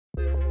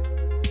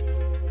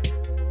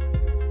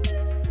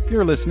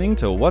You're listening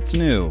to What's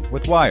New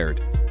with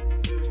Wired.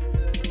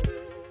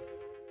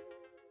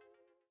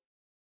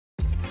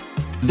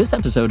 This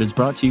episode is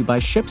brought to you by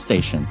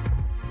ShipStation.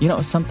 You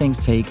know, some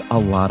things take a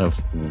lot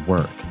of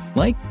work,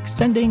 like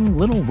sending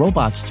little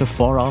robots to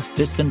far-off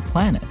distant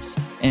planets.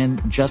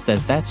 And just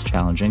as that's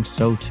challenging,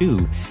 so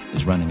too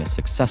is running a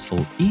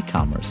successful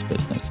e-commerce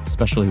business,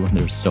 especially when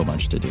there's so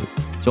much to do.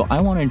 So I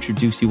want to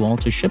introduce you all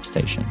to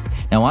ShipStation.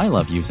 Now, I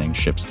love using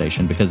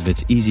ShipStation because of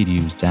its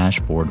easy-to-use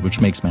dashboard,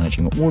 which makes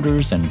managing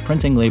orders and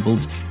printing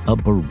labels a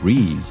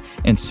breeze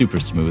and super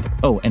smooth.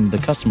 Oh, and the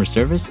customer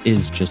service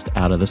is just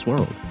out of this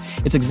world.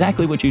 It's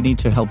exactly what you need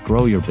to help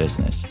grow your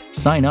business.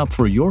 Sign up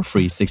for your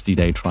free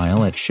 60-day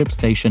trial at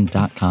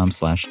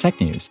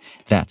shipstation.com/technews.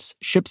 That's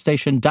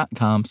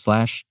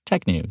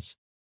shipstation.com/technews.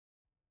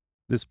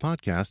 This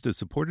podcast is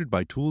supported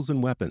by Tools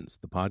and Weapons,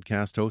 the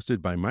podcast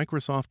hosted by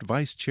Microsoft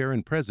Vice Chair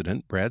and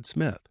President Brad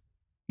Smith.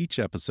 Each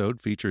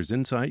episode features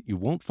insight you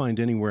won't find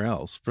anywhere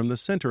else from the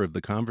center of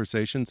the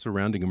conversation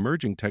surrounding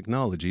emerging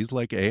technologies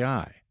like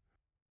AI.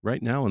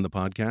 Right now on the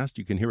podcast,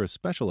 you can hear a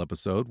special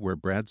episode where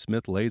Brad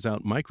Smith lays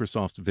out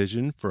Microsoft's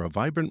vision for a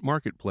vibrant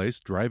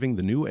marketplace driving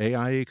the new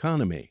AI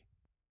economy.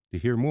 To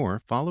hear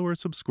more, follow or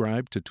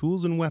subscribe to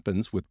Tools and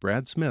Weapons with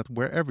Brad Smith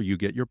wherever you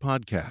get your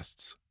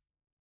podcasts.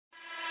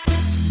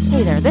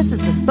 Hey there, this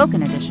is the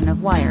spoken edition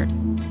of Wired.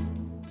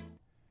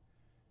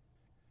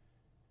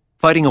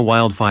 Fighting a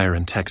wildfire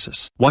in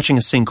Texas, watching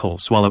a sinkhole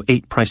swallow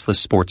 8 priceless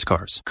sports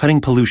cars,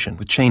 cutting pollution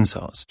with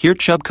chainsaws. Hear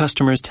Chubb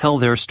customers tell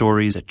their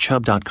stories at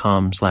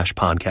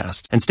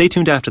chubb.com/podcast. And stay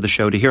tuned after the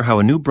show to hear how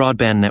a new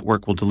broadband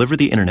network will deliver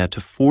the internet to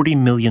 40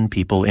 million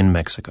people in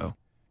Mexico.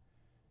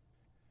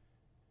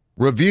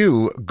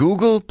 Review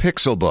Google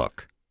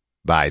Pixelbook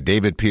by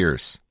David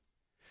Pierce.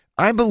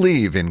 I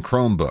believe in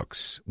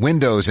Chromebooks.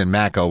 Windows and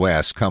Mac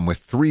OS come with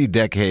 3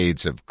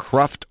 decades of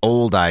cruft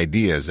old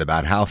ideas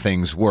about how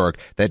things work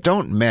that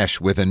don't mesh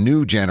with a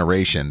new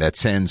generation that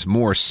sends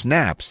more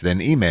snaps than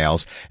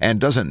emails and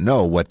doesn't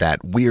know what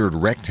that weird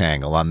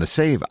rectangle on the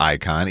save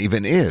icon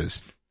even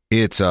is.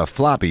 It's a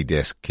floppy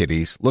disk,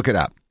 kiddies. Look it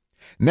up.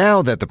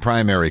 Now that the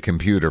primary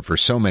computer for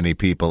so many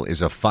people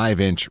is a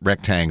 5-inch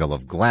rectangle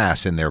of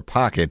glass in their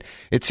pocket,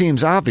 it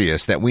seems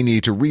obvious that we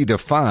need to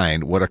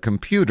redefine what a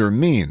computer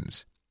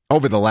means.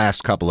 Over the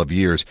last couple of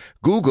years,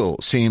 Google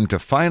seemed to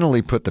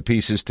finally put the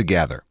pieces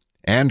together.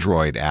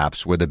 Android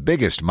apps were the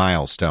biggest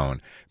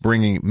milestone.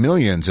 Bringing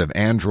millions of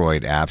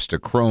Android apps to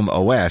Chrome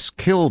OS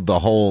killed the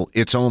whole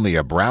 "it's only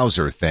a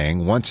browser"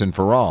 thing once and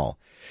for all.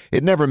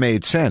 It never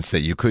made sense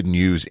that you couldn't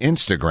use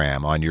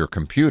Instagram on your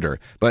computer,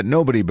 but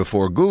nobody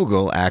before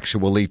Google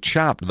actually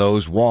chopped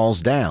those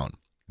walls down.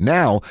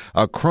 Now,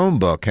 a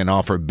Chromebook can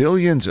offer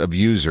billions of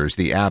users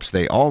the apps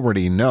they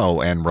already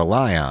know and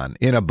rely on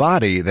in a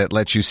body that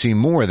lets you see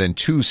more than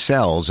 2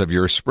 cells of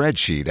your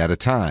spreadsheet at a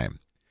time.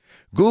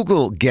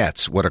 Google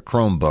gets what a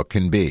Chromebook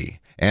can be,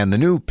 and the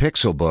new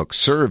Pixelbook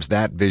serves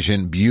that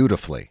vision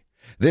beautifully.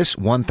 This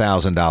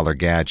 $1,000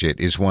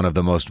 gadget is one of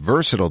the most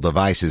versatile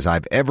devices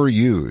I've ever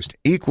used,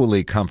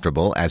 equally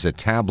comfortable as a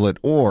tablet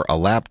or a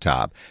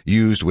laptop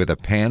used with a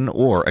pen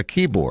or a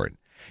keyboard.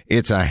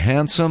 It's a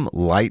handsome,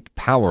 light,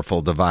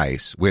 powerful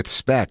device with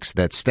specs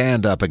that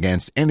stand up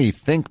against any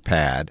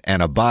ThinkPad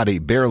and a body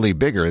barely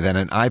bigger than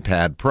an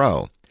iPad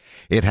Pro.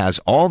 It has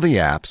all the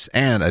apps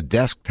and a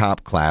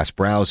desktop-class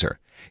browser.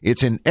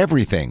 It's an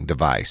everything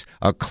device,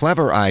 a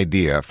clever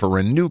idea for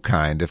a new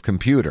kind of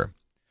computer.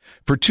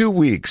 For 2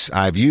 weeks,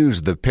 I've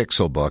used the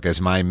Pixelbook as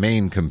my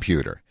main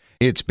computer.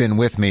 It's been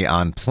with me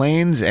on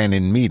planes and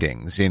in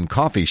meetings, in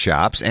coffee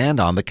shops, and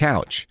on the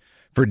couch.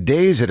 For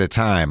days at a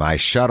time, I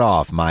shut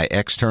off my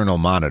external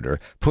monitor,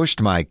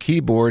 pushed my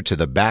keyboard to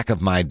the back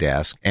of my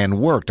desk, and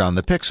worked on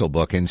the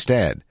Pixelbook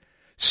instead.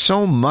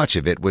 So much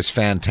of it was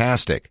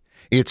fantastic.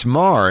 It's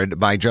marred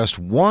by just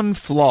one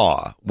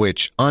flaw,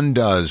 which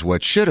undoes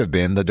what should have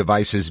been the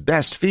device's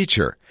best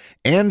feature.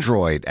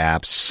 Android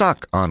apps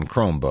suck on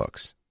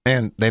Chromebooks,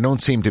 and they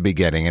don't seem to be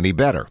getting any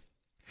better.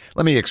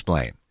 Let me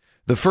explain.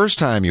 The first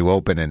time you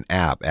open an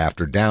app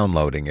after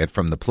downloading it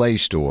from the Play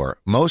Store,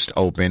 most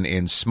open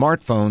in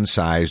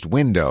smartphone-sized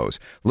windows,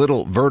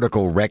 little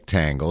vertical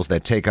rectangles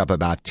that take up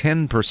about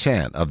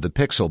 10% of the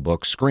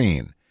Pixelbook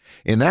screen.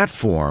 In that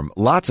form,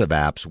 lots of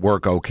apps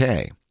work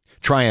okay.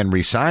 Try and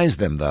resize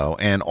them, though,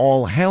 and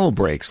all hell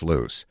breaks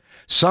loose.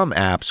 Some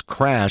apps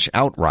crash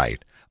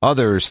outright.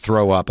 Others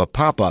throw up a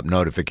pop-up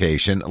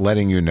notification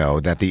letting you know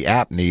that the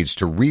app needs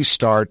to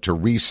restart to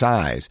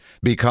resize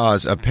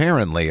because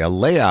apparently a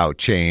layout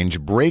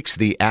change breaks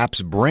the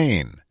app's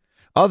brain.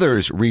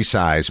 Others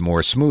resize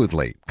more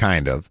smoothly,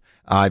 kind of.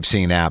 I've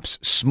seen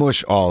apps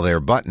smush all their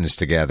buttons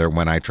together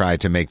when I try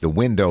to make the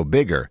window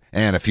bigger,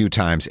 and a few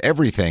times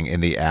everything in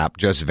the app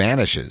just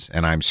vanishes,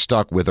 and I'm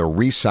stuck with a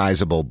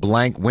resizable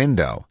blank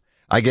window.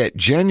 I get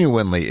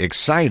genuinely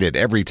excited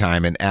every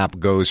time an app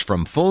goes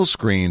from full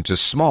screen to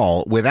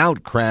small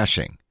without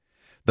crashing.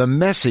 The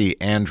messy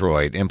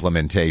Android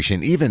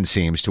implementation even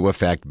seems to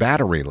affect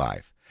battery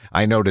life.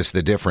 I notice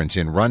the difference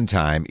in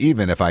runtime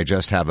even if I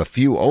just have a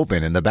few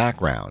open in the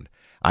background.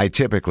 I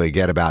typically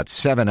get about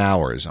 7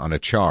 hours on a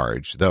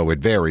charge, though it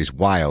varies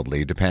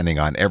wildly depending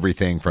on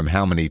everything from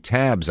how many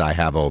tabs I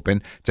have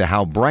open to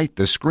how bright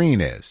the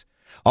screen is.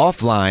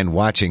 Offline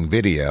watching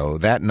video,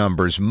 that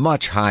number's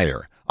much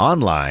higher.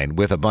 Online,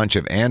 with a bunch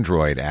of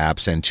Android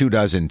apps and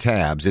 24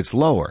 tabs, it's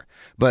lower,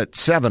 but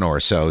 7 or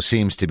so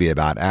seems to be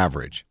about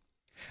average.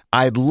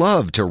 I'd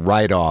love to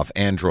write off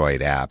Android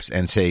apps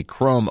and say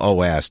Chrome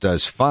OS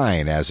does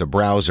fine as a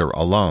browser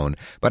alone,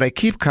 but I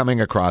keep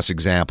coming across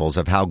examples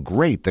of how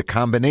great the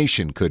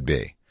combination could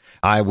be.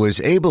 I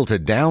was able to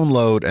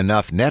download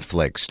enough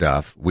Netflix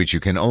stuff, which you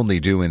can only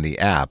do in the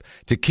app,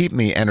 to keep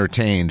me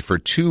entertained for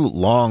 2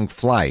 long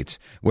flights,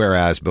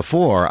 whereas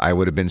before I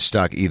would have been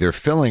stuck either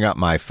filling up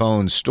my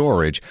phone's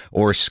storage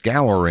or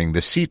scouring the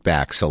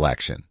seatback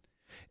selection.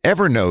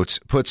 Evernote's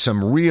put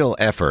some real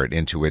effort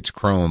into its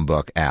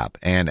Chromebook app,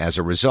 and as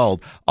a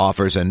result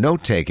offers a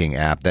note-taking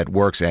app that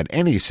works at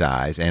any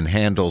size and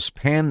handles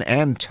pen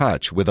and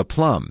touch with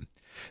aplomb.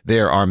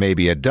 There are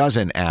maybe a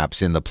dozen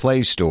apps in the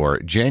Play Store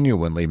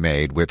genuinely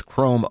made with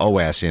Chrome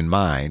OS in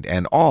mind,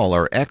 and all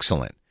are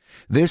excellent.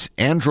 This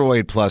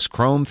Android plus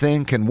Chrome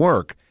thing can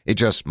work, it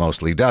just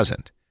mostly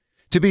doesn't.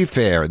 To be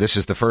fair, this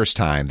is the first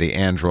time the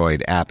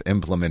Android app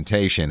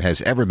implementation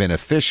has ever been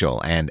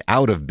official and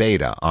out of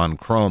beta on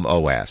Chrome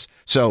OS,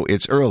 so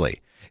it's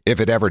early. If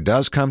it ever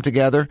does come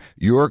together,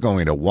 you're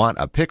going to want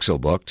a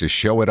Pixelbook to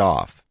show it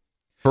off.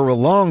 For a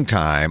long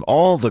time,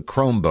 all the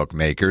Chromebook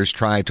makers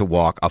tried to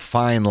walk a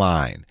fine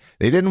line.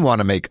 They didn't want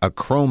to make a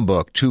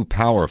Chromebook too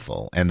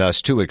powerful and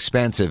thus too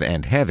expensive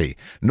and heavy,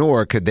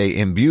 nor could they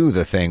imbue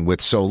the thing with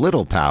so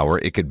little power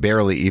it could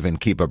barely even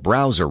keep a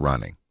browser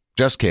running.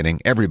 Just kidding,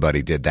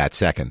 everybody did that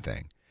second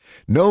thing.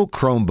 No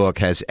Chromebook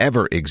has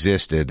ever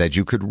existed that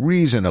you could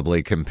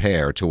reasonably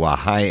compare to a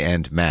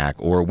high-end Mac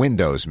or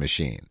Windows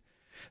machine.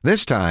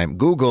 This time,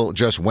 Google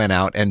just went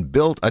out and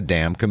built a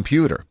damn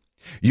computer.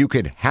 You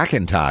could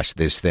Hackintosh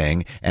this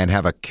thing and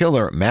have a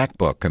killer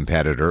MacBook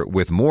competitor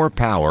with more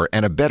power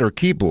and a better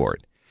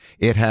keyboard.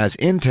 It has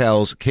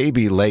Intel's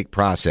Kaby Lake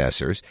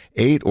processors,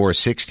 8 or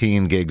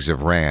 16 gigs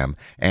of RAM,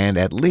 and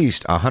at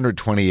least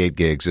 128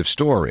 gigs of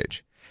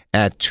storage.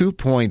 At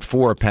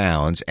 2.4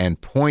 pounds and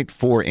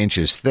 0.4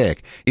 inches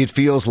thick, it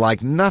feels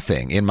like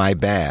nothing in my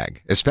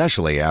bag,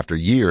 especially after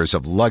years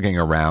of lugging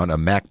around a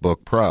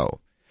MacBook Pro.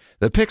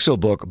 The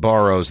Pixelbook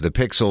borrows the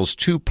Pixel's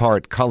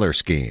 2-part color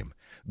scheme.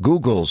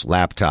 Google's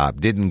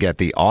laptop didn't get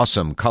the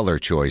awesome color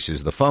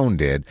choices the phone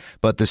did,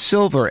 but the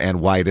silver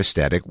and white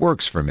aesthetic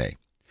works for me.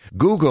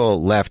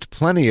 Google left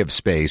plenty of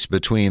space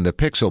between the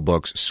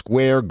Pixelbook's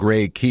square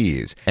gray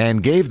keys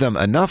and gave them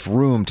enough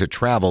room to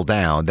travel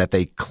down that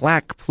they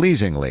clack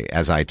pleasingly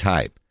as I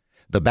type.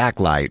 The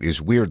backlight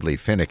is weirdly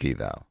finicky,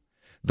 though.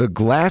 The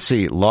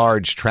glassy,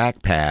 large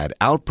trackpad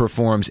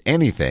outperforms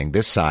anything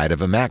this side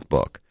of a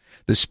MacBook.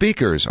 The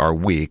speakers are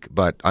weak,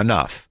 but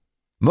enough.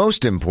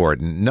 Most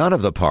important, none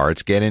of the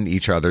parts get in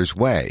each other's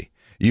way.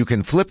 You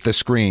can flip the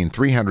screen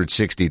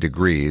 360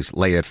 degrees,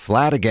 lay it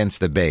flat against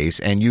the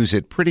base, and use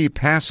it pretty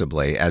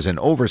passably as an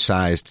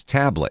oversized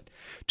tablet.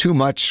 Too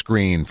much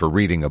screen for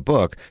reading a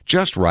book,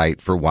 just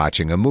right for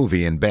watching a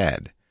movie in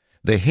bed.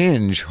 The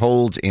hinge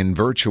holds in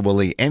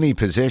virtually any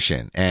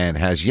position and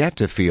has yet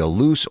to feel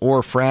loose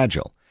or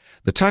fragile.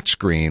 The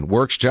touchscreen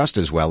works just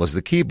as well as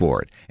the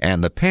keyboard,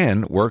 and the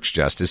pen works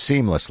just as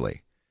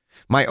seamlessly.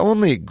 My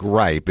only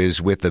gripe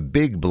is with the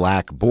big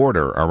black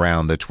border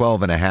around the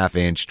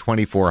 12.5-inch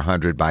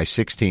 2400 by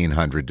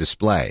 1600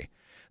 display.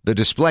 The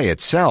display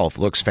itself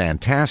looks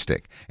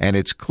fantastic, and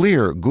it's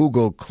clear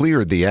Google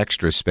cleared the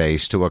extra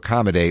space to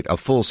accommodate a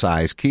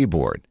full-size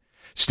keyboard.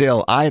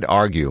 Still, I'd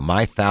argue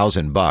my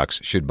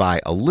 $1,000 should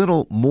buy a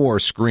little more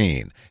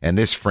screen, and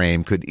this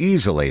frame could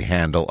easily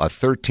handle a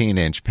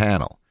 13-inch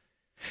panel.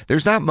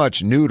 There's not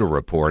much new to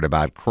report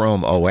about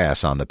Chrome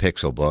OS on the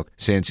Pixelbook,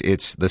 since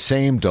it's the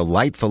same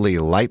delightfully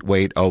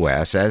lightweight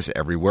OS as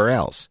everywhere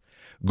else.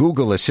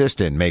 Google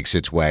Assistant makes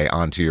its way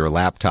onto your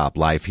laptop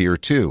life here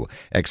too,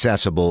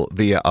 accessible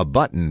via a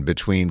button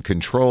between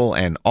Control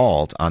and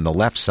Alt on the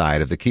left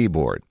side of the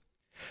keyboard.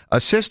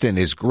 Assistant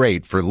is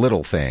great for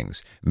little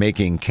things,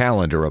 making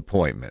calendar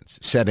appointments,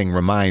 setting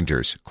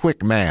reminders,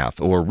 quick math,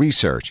 or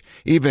research,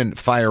 even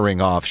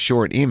firing off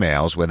short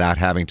emails without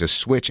having to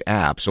switch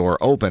apps or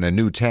open a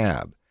new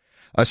tab.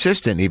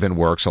 Assistant even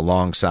works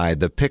alongside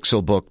the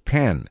Pixelbook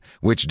pen,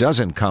 which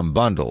doesn't come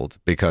bundled,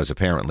 because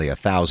apparently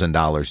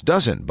 $1,000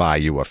 doesn't buy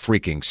you a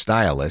freaking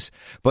stylus,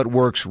 but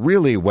works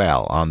really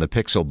well on the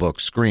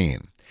Pixelbook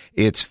screen.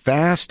 It's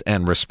fast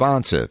and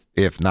responsive,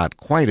 if not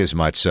quite as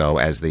much so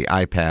as the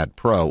iPad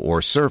Pro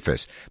or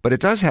Surface, but it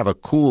does have a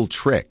cool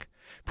trick.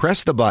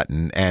 Press the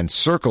button and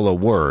circle a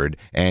word,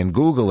 and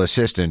Google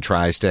Assistant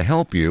tries to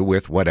help you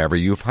with whatever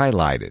you've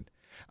highlighted.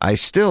 I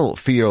still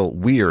feel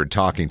weird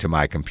talking to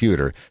my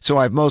computer, so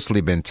I've mostly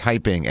been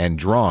typing and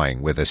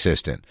drawing with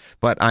Assistant,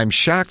 but I'm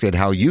shocked at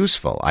how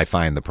useful I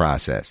find the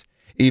process,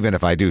 even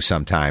if I do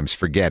sometimes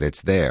forget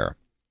it's there.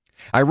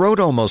 I wrote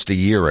almost a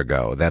year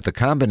ago that the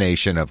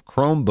combination of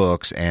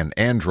Chromebooks and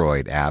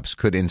Android apps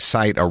could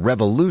incite a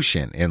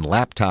revolution in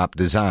laptop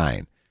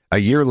design. A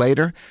year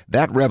later,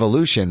 that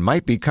revolution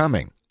might be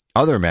coming.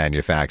 Other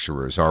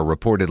manufacturers are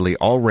reportedly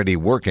already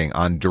working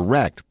on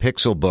direct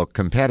Pixelbook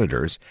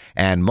competitors,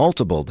 and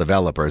multiple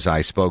developers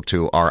I spoke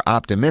to are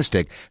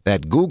optimistic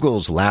that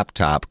Google's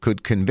laptop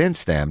could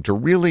convince them to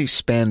really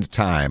spend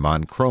time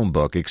on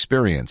Chromebook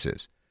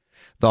experiences.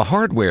 The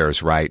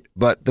hardware's right,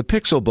 but the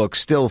Pixelbook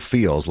still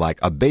feels like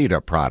a beta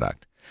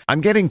product.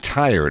 I'm getting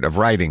tired of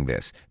writing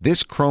this.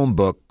 This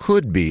Chromebook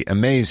could be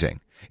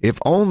amazing, if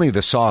only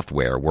the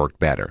software worked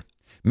better.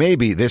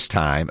 Maybe this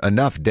time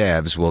enough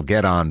devs will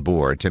get on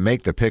board to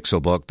make the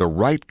Pixelbook the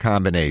right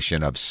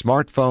combination of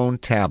smartphone,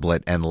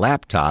 tablet, and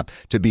laptop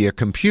to be a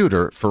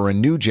computer for a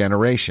new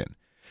generation.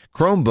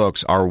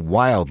 Chromebooks are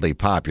wildly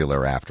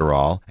popular after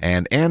all,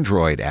 and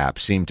Android apps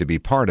seem to be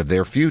part of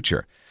their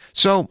future.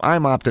 So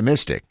I'm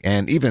optimistic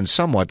and even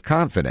somewhat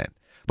confident.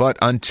 But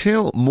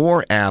until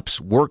more apps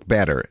work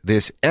better,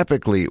 this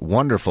epically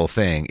wonderful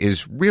thing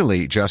is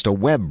really just a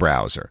web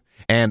browser.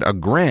 And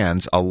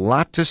 $1,000's a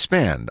lot to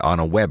spend on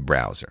a web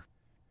browser.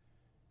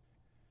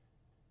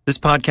 This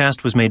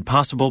podcast was made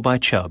possible by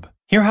Chubb.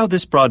 Hear how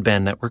this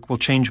broadband network will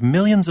change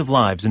millions of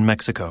lives in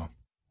Mexico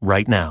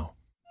right now.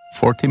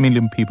 40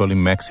 million people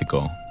in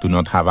Mexico do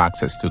not have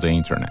access to the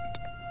internet.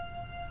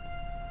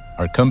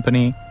 Our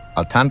company,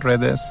 Altan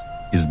Redes,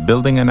 is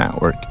building a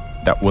network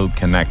that will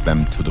connect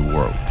them to the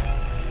world.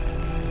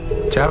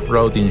 Chubb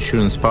wrote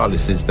insurance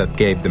policies that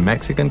gave the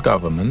Mexican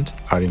government,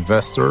 our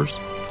investors,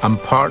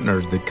 and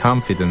partners the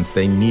confidence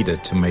they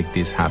needed to make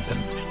this happen.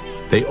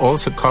 They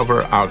also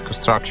cover our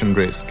construction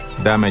risk,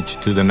 damage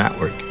to the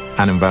network,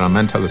 and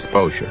environmental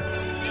exposure.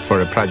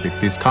 For a project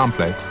this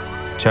complex,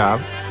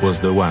 Chubb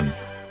was the one.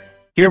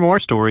 Hear more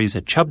stories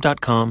at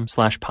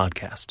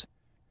chubb.com/podcast.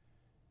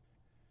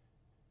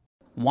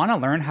 Want to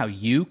learn how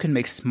you can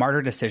make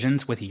smarter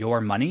decisions with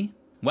your money?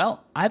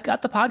 Well, I've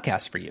got the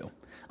podcast for you.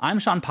 I'm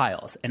Sean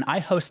Piles, and I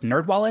host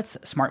NerdWallet's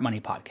Smart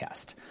Money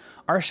Podcast.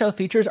 Our show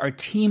features our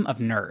team of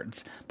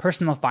nerds,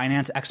 personal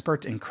finance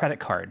experts in credit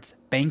cards,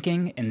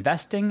 banking,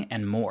 investing,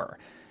 and more.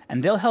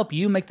 And they'll help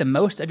you make the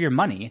most of your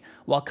money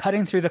while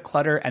cutting through the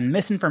clutter and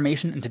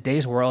misinformation in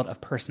today's world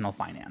of personal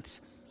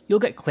finance. You'll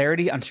get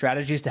clarity on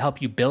strategies to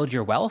help you build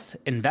your wealth,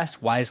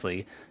 invest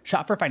wisely,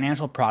 shop for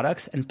financial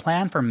products, and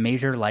plan for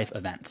major life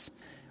events.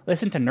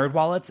 Listen to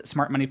NerdWallet's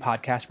Smart Money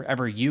Podcast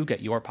wherever you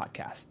get your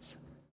podcasts.